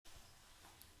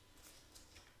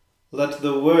Let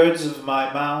the words of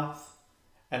my mouth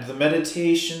and the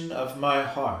meditation of my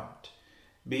heart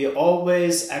be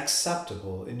always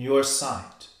acceptable in your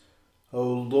sight, O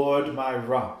Lord, my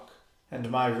rock and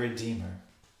my redeemer.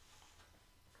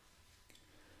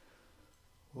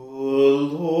 O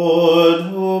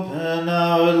Lord, open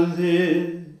our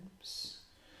lips,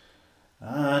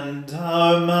 and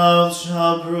our mouth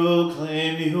shall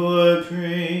proclaim your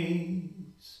praise.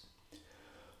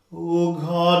 O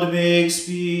God, make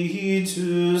speed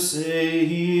to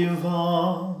save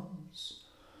us.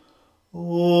 O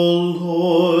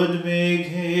Lord, make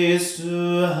haste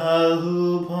to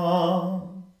help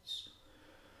us.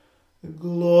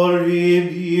 Glory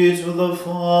be to the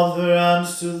Father, and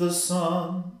to the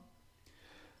Son,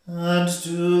 and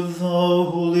to the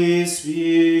Holy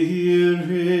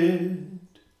Spirit,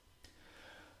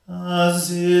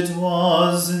 as it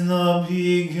was in the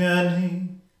beginning,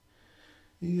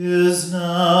 is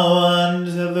now, and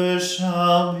ever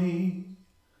shall be,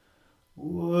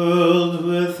 world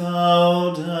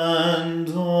without end.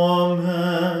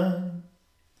 Amen.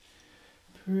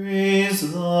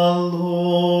 Praise the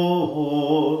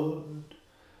Lord.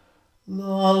 The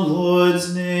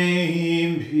Lord's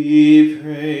name be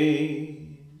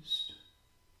praised.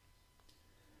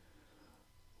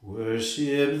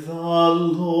 Worship the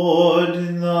Lord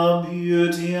in the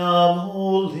beauty of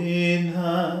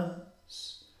holiness.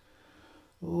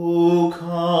 O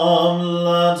come,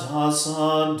 let us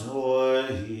adore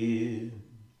him.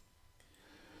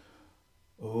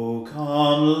 O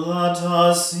come, let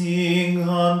us sing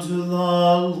unto the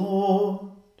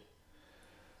Lord.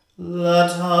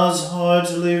 Let us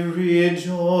heartily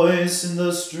rejoice in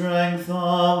the strength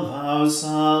of our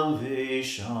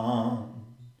salvation.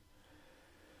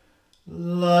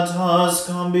 Let us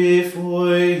come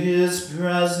before his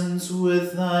presence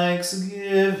with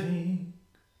thanksgiving,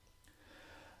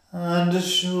 and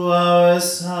show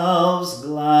ourselves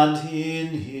glad in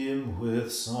him with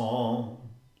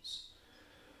psalms.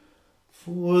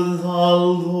 For the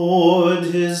Lord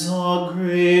is a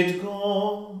great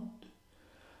God,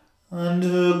 and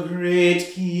a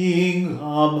great King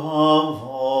above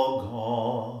all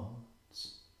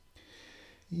gods.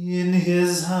 In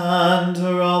his hand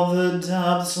are all the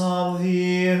depths of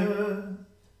the earth,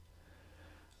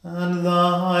 and the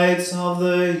heights of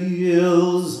the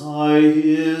hills are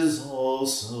his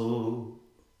also.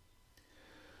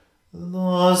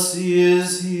 The sea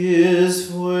is his,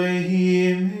 for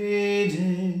he made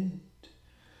it,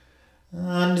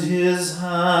 and his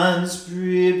hands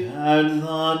prepared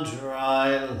the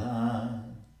dry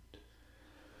land.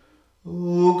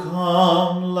 O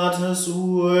come, let us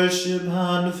worship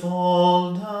and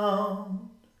fall down,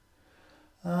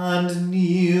 and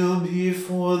kneel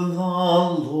before the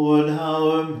Lord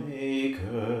our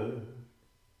Maker.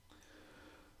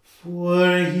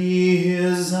 For he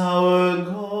is our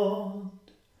God,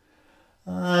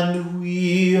 and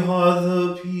we are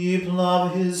the people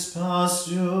of his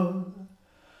pasture,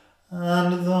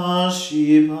 and the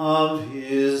sheep of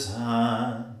his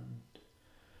hand.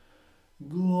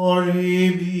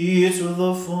 Glory be to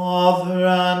the Father,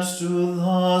 and to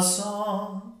the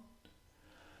Son,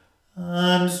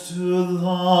 and to the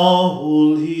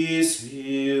Holy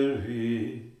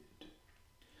Spirit,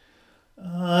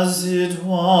 as it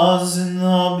was in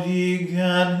the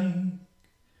beginning,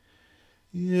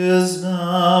 is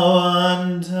now,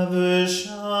 and ever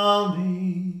shall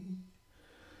be,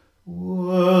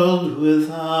 world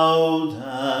without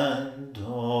end.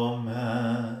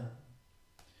 Amen.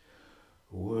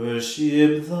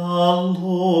 Worship the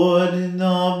Lord in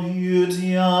the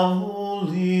beauty of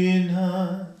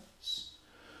holiness.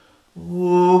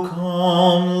 O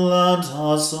come, let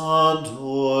us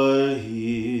adore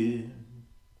him.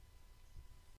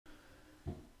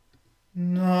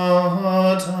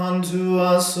 Not unto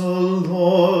us, O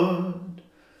Lord,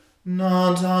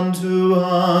 not unto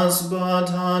us, but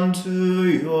unto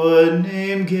your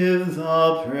name give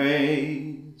the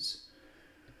praise.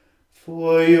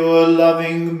 For your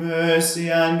loving mercy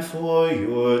and for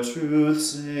your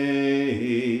truth's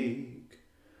sake.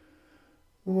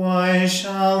 Why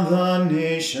shall the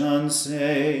nations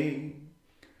say,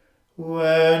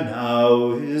 where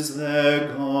now is their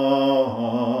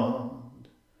God?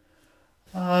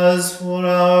 As for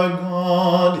our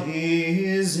God, he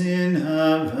is in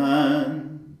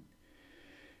heaven.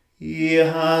 He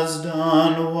has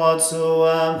done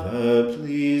whatsoever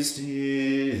pleased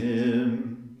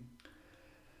him.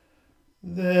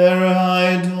 Their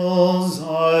idols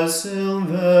are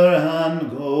silver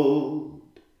and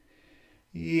gold,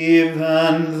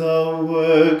 even the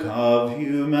work of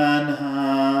human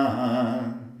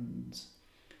hands.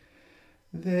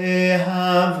 They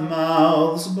have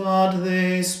mouths, but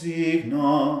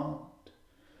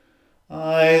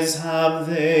have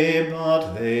they,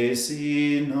 but they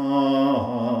see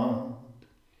not.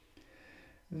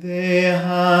 They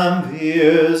have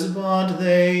ears, but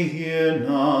they hear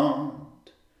not.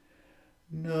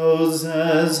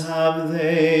 Noses have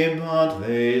they, but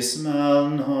they smell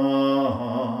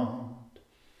not.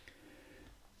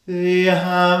 They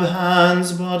have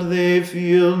hands, but they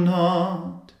feel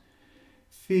not.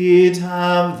 Feet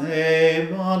have they,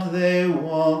 but they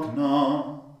walk not.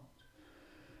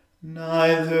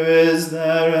 Neither is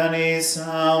there any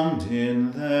sound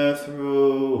in their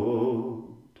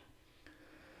throat.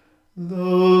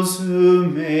 Those who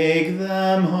make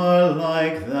them are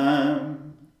like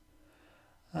them,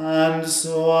 and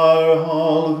so are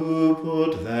all who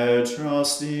put their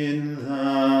trust in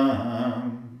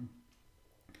them.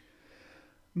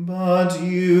 But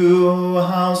you, O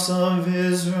house of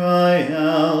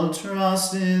Israel,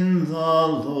 trust in the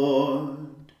Lord.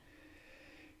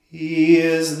 He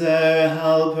is their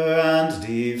helper and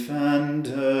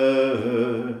defender.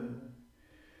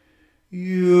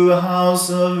 You house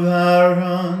of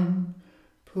Aaron,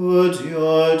 put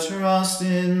your trust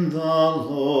in the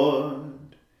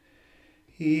Lord.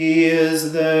 He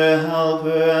is their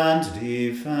helper and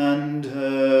defender.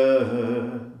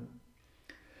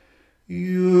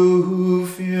 You who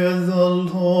fear the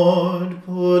Lord,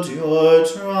 put your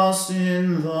trust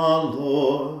in the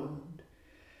Lord.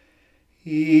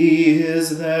 He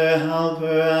is their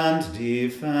helper and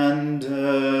defender.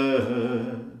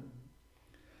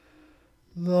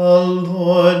 The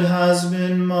Lord has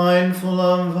been mindful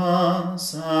of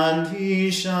us, and he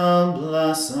shall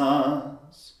bless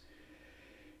us.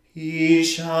 He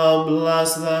shall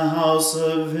bless the house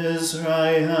of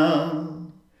Israel.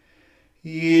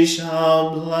 He shall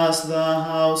bless the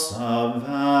house of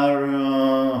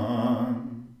Aaron.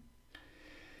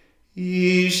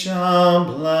 He shall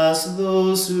bless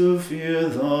those who fear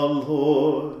the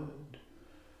Lord,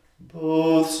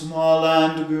 both small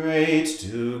and great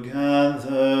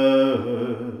together.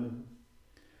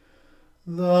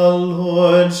 The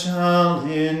Lord shall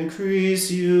increase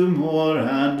you more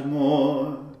and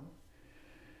more,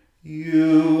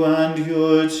 you and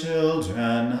your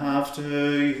children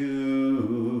after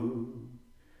you.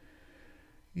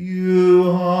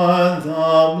 You are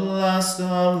the blessed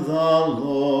of the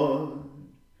Lord,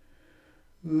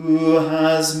 who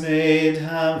has made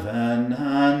heaven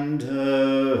and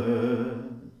earth.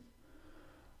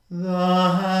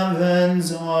 The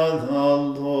heavens are the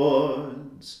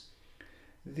Lord's,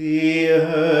 the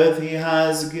earth he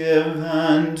has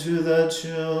given to the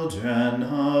children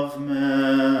of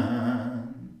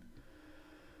men.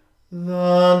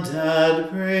 The dead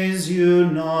praise you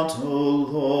not, O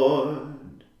Lord,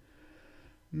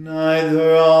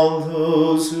 neither all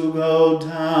those who go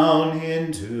down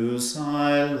into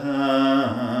silence.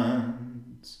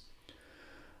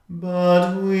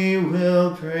 But we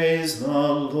will praise the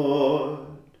Lord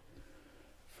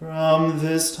from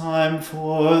this time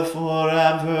forth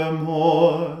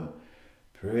forevermore.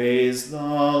 Praise the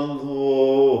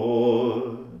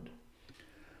Lord.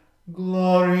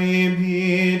 Glory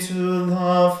be to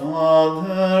the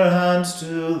Father and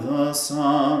to the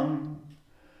Son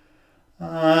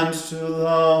and to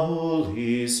the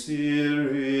Holy Spirit,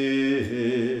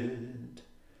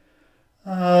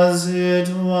 as it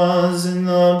was in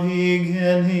the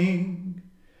beginning,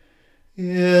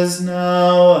 is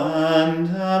now,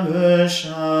 and ever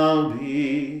shall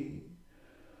be,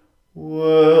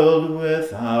 world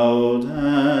without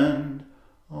end.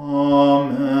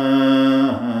 Amen.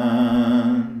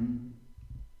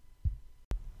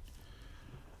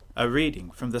 A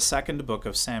reading from the second book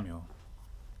of Samuel.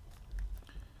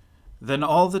 Then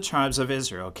all the tribes of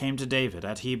Israel came to David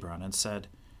at Hebron and said,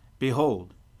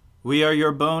 Behold, we are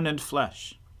your bone and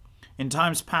flesh. In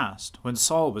times past, when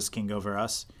Saul was king over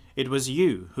us, it was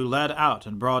you who led out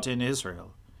and brought in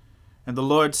Israel. And the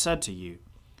Lord said to you,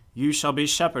 You shall be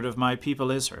shepherd of my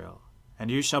people Israel, and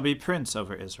you shall be prince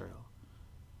over Israel.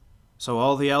 So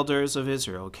all the elders of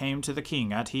Israel came to the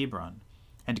king at Hebron,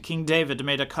 and King David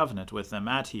made a covenant with them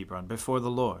at Hebron before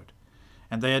the Lord,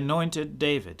 and they anointed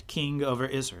David king over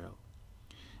Israel.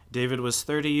 David was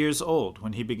 30 years old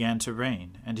when he began to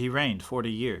reign, and he reigned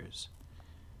 40 years.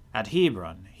 At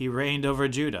Hebron he reigned over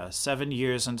Judah 7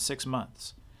 years and 6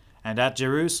 months, and at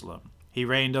Jerusalem he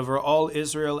reigned over all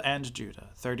Israel and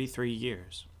Judah 33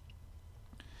 years.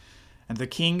 And the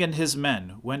king and his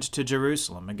men went to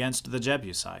Jerusalem against the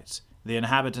Jebusites, the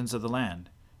inhabitants of the land,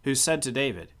 who said to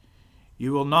David,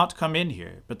 You will not come in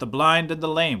here, but the blind and the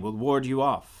lame will ward you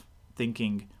off,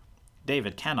 thinking,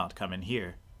 David cannot come in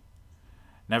here.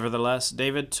 Nevertheless,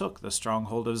 David took the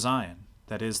stronghold of Zion,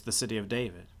 that is, the city of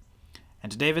David.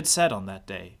 And David said on that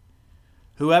day,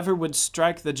 Whoever would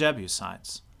strike the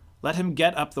Jebusites, let him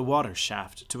get up the water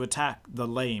shaft to attack the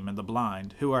lame and the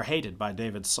blind, who are hated by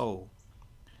David's soul.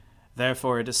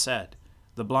 Therefore it is said,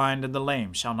 the blind and the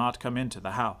lame shall not come into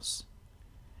the house.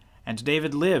 And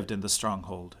David lived in the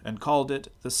stronghold, and called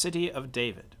it the city of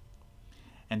David.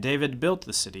 And David built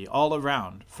the city all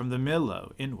around, from the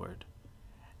Millo inward.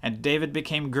 And David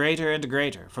became greater and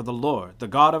greater, for the Lord, the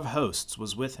God of hosts,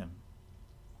 was with him.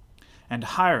 And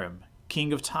Hiram,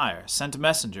 king of Tyre, sent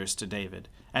messengers to David,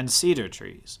 and cedar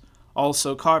trees,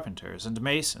 also carpenters and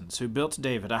masons, who built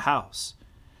David a house.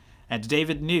 And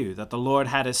David knew that the Lord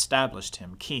had established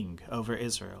him king over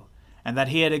Israel, and that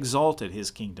he had exalted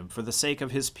his kingdom for the sake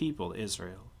of his people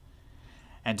Israel.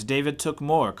 And David took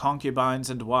more concubines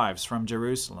and wives from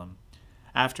Jerusalem,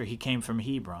 after he came from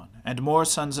Hebron, and more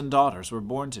sons and daughters were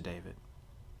born to David.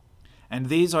 And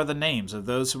these are the names of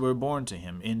those who were born to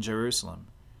him in Jerusalem: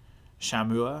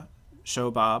 Shammua,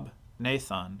 Shobab,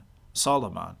 Nathan,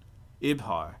 Solomon,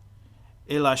 Ibhar,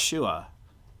 Elishua,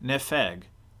 Nepheg,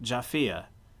 Japhia,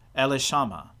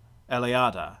 Elishama,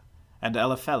 Eliada, and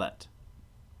Eliphelet.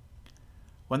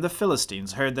 When the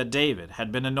Philistines heard that David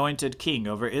had been anointed king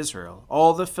over Israel,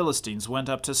 all the Philistines went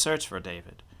up to search for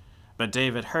David. But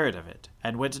David heard of it,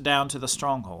 and went down to the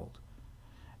stronghold.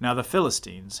 Now the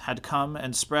Philistines had come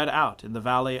and spread out in the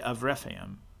valley of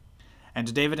Rephaim.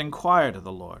 And David inquired of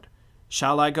the Lord,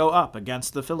 Shall I go up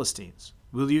against the Philistines?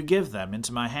 Will you give them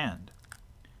into my hand?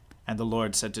 And the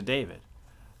Lord said to David,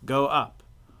 Go up,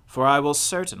 for I will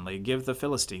certainly give the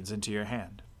Philistines into your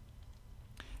hand.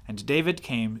 And David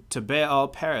came to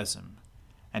Baal-perazim,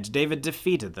 and David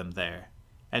defeated them there.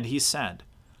 And he said,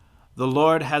 The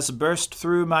Lord has burst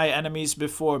through my enemies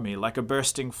before me like a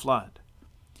bursting flood.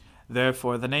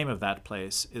 Therefore the name of that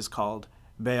place is called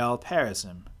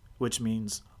Baal-perazim, which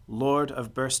means Lord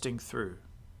of bursting through.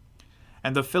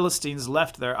 And the Philistines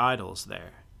left their idols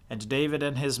there, and David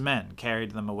and his men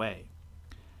carried them away.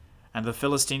 And the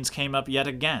Philistines came up yet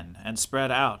again, and spread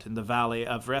out in the valley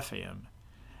of Rephaim.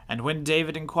 And when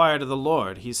David inquired of the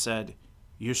Lord, he said,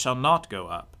 You shall not go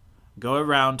up. Go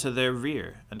around to their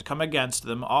rear, and come against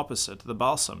them opposite the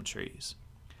balsam trees.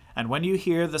 And when you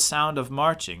hear the sound of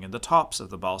marching in the tops of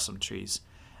the balsam trees,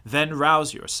 then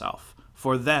rouse yourself,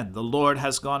 for then the Lord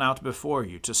has gone out before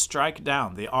you to strike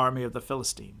down the army of the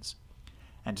Philistines.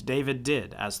 And David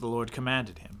did as the Lord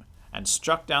commanded him, and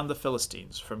struck down the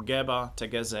Philistines from Geba to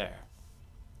Gezer.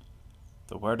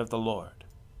 The word of the Lord.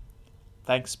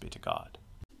 Thanks be to God.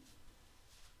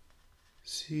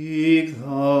 Seek the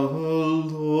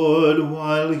Lord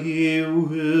while he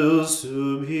wills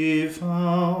to be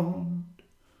found.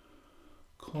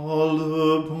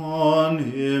 Call upon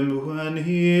him when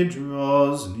he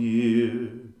draws near.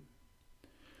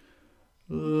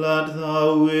 Let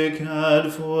the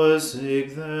wicked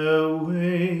forsake their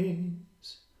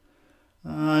ways,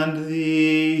 and the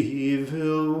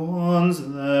evil ones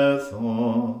their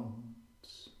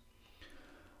thoughts.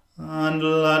 And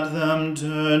let them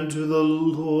turn to the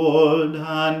Lord,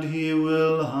 and he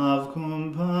will have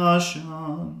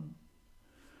compassion.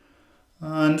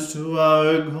 And to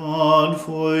our God,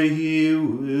 for he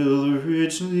will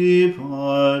richly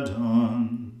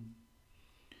pardon.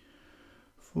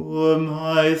 For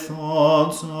my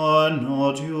thoughts are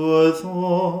not your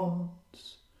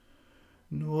thoughts,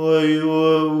 nor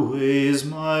your ways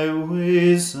my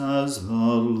ways, says the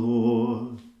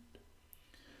Lord.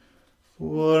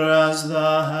 For as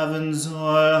the heavens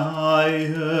are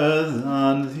higher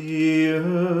than the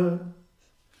earth,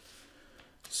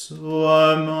 so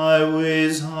are my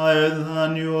ways higher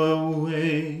than your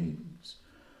ways,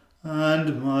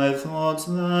 and my thoughts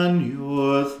than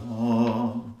your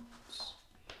thoughts.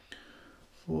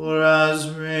 For as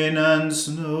rain and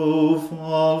snow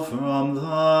fall from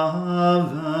the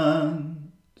heavens,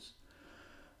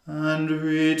 and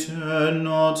return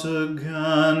not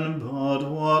again, but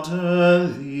water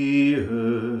the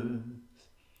earth,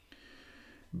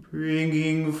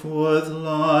 bringing forth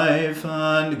life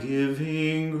and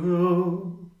giving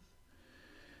growth,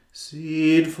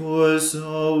 seed for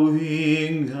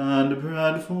sowing and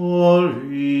bread for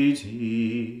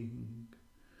eating.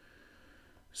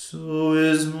 So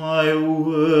is my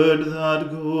word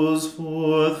that goes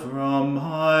forth from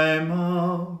my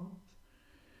mouth.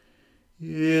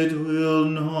 It will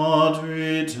not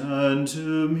return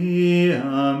to me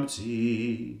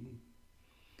empty,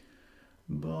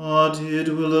 but it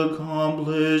will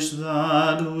accomplish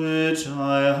that which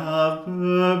I have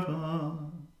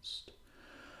purposed,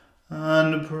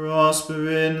 and prosper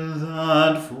in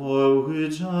that for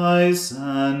which I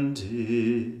sent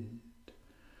it.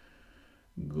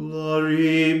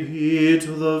 Glory be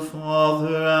to the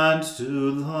Father and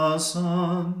to the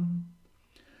Son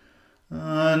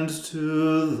and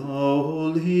to the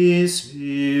Holy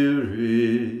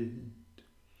Spirit,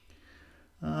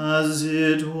 as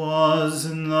it was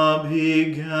in the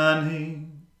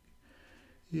beginning,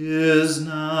 is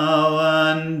now,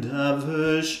 and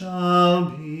ever shall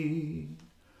be,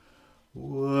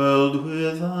 world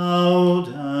without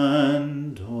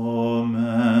end.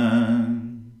 Amen.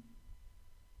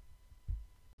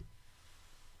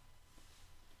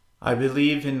 I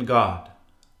believe in God,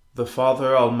 the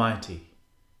Father Almighty,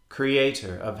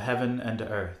 Creator of heaven and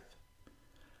earth.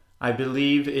 I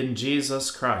believe in Jesus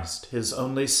Christ, his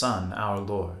only Son, our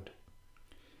Lord.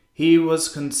 He was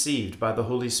conceived by the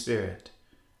Holy Spirit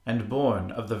and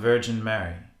born of the Virgin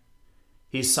Mary.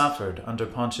 He suffered under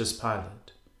Pontius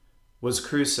Pilate, was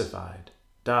crucified,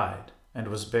 died, and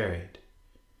was buried.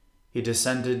 He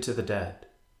descended to the dead.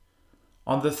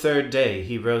 On the third day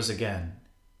he rose again.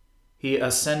 He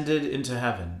ascended into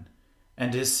heaven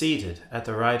and is seated at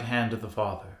the right hand of the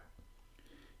Father.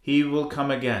 He will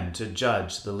come again to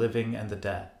judge the living and the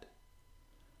dead.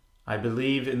 I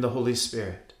believe in the Holy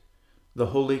Spirit, the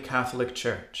Holy Catholic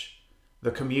Church,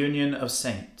 the communion of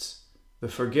saints, the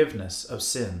forgiveness of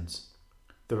sins,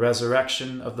 the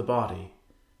resurrection of the body,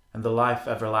 and the life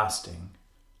everlasting.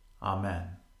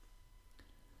 Amen.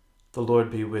 The Lord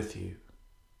be with you.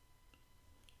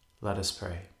 Let us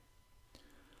pray.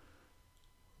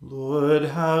 Lord,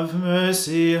 have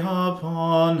mercy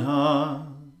upon us.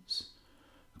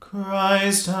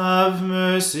 Christ, have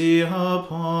mercy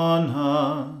upon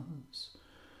us.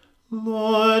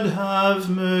 Lord, have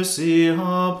mercy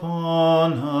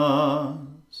upon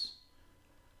us.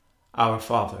 Our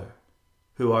Father,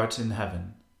 who art in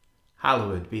heaven,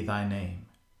 hallowed be thy name.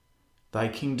 Thy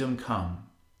kingdom come,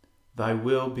 thy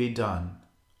will be done,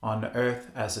 on earth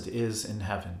as it is in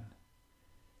heaven.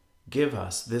 Give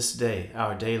us this day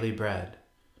our daily bread,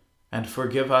 and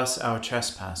forgive us our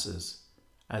trespasses,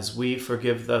 as we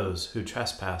forgive those who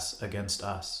trespass against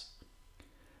us.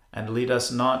 And lead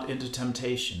us not into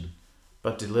temptation,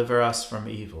 but deliver us from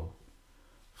evil.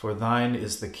 For thine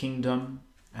is the kingdom,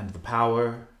 and the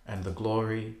power, and the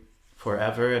glory,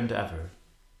 forever and ever.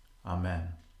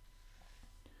 Amen.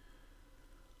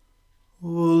 O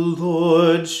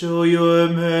Lord, show your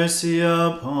mercy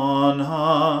upon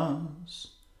us,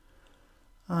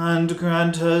 and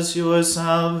grant us your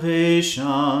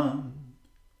salvation.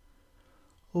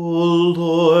 O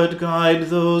Lord, guide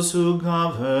those who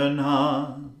govern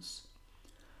us,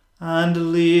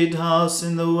 and lead us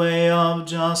in the way of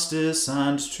justice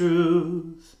and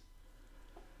truth.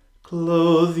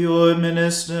 Clothe your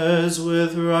ministers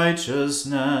with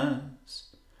righteousness,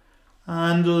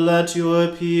 and let your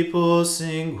people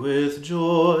sing with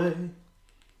joy.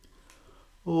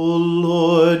 O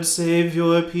Lord, save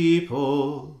your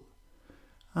people,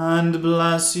 and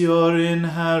bless your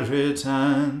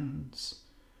inheritance.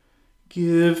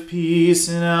 Give peace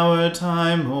in our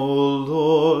time, O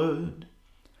Lord,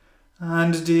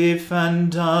 and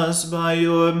defend us by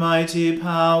your mighty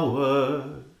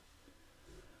power.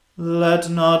 Let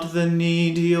not the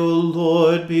needy, O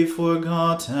Lord, be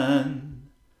forgotten,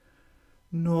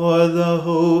 nor the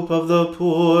hope of the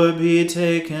poor be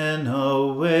taken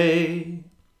away.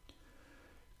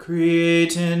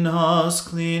 Create in us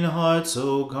clean hearts,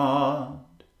 O God,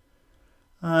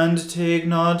 and take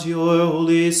not your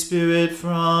Holy Spirit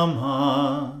from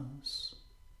us.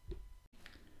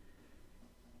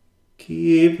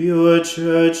 Keep your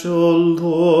church, O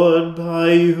Lord,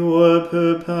 by your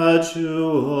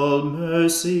perpetual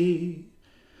mercy,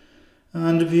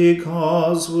 and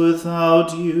because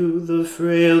without you the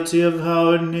frailty of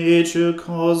our nature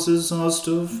causes us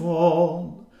to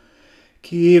fall,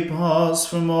 keep us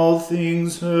from all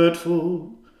things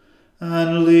hurtful,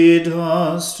 and lead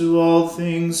us to all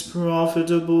things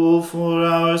profitable for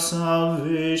our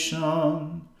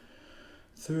salvation.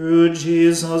 Through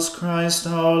Jesus Christ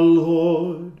our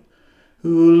Lord,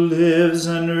 who lives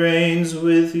and reigns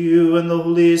with you and the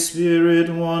Holy Spirit,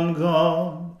 one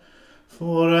God,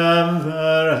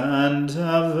 forever and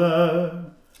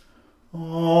ever.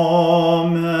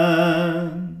 Amen.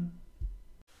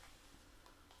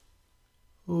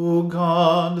 O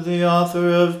God, the author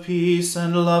of peace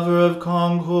and lover of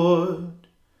concord,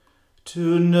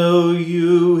 to know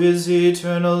you is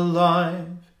eternal life,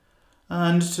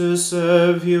 and to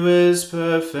serve you is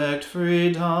perfect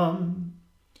freedom.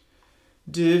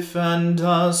 Defend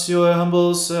us, your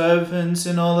humble servants,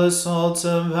 in all assaults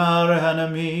of our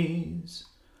enemies,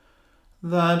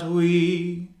 that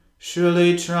we,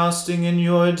 surely trusting in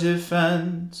your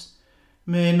defense,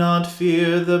 may not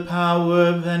fear the power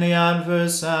of any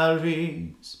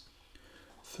adversaries.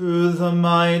 Through the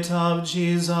might of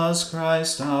Jesus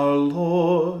Christ our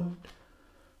Lord.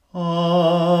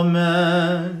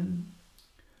 Amen.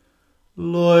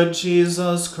 Lord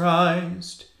Jesus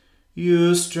Christ,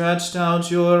 you stretched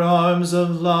out your arms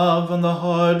of love on the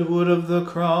hard wood of the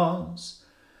cross,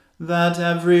 that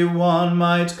every one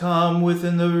might come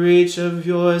within the reach of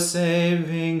your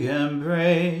saving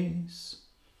embrace.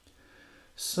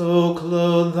 So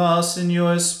clothe us in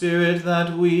your Spirit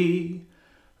that we,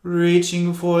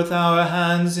 reaching forth our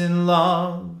hands in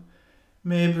love,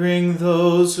 may bring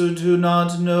those who do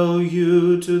not know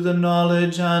you to the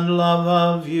knowledge and love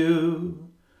of you,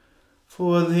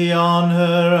 for the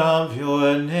honor of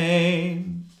your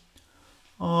name.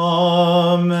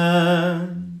 Amen.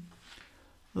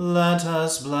 Let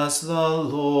us bless the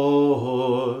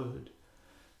Lord.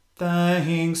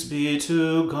 Thanks be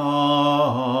to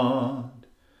God.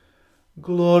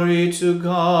 Glory to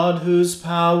God, whose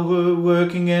power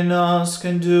working in us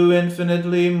can do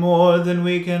infinitely more than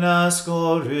we can ask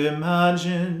or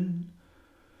imagine.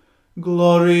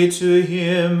 Glory to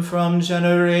him from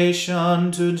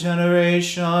generation to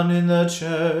generation in the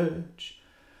church,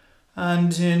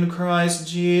 and in Christ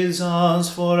Jesus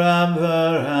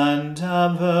forever and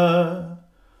ever.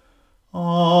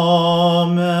 Amen.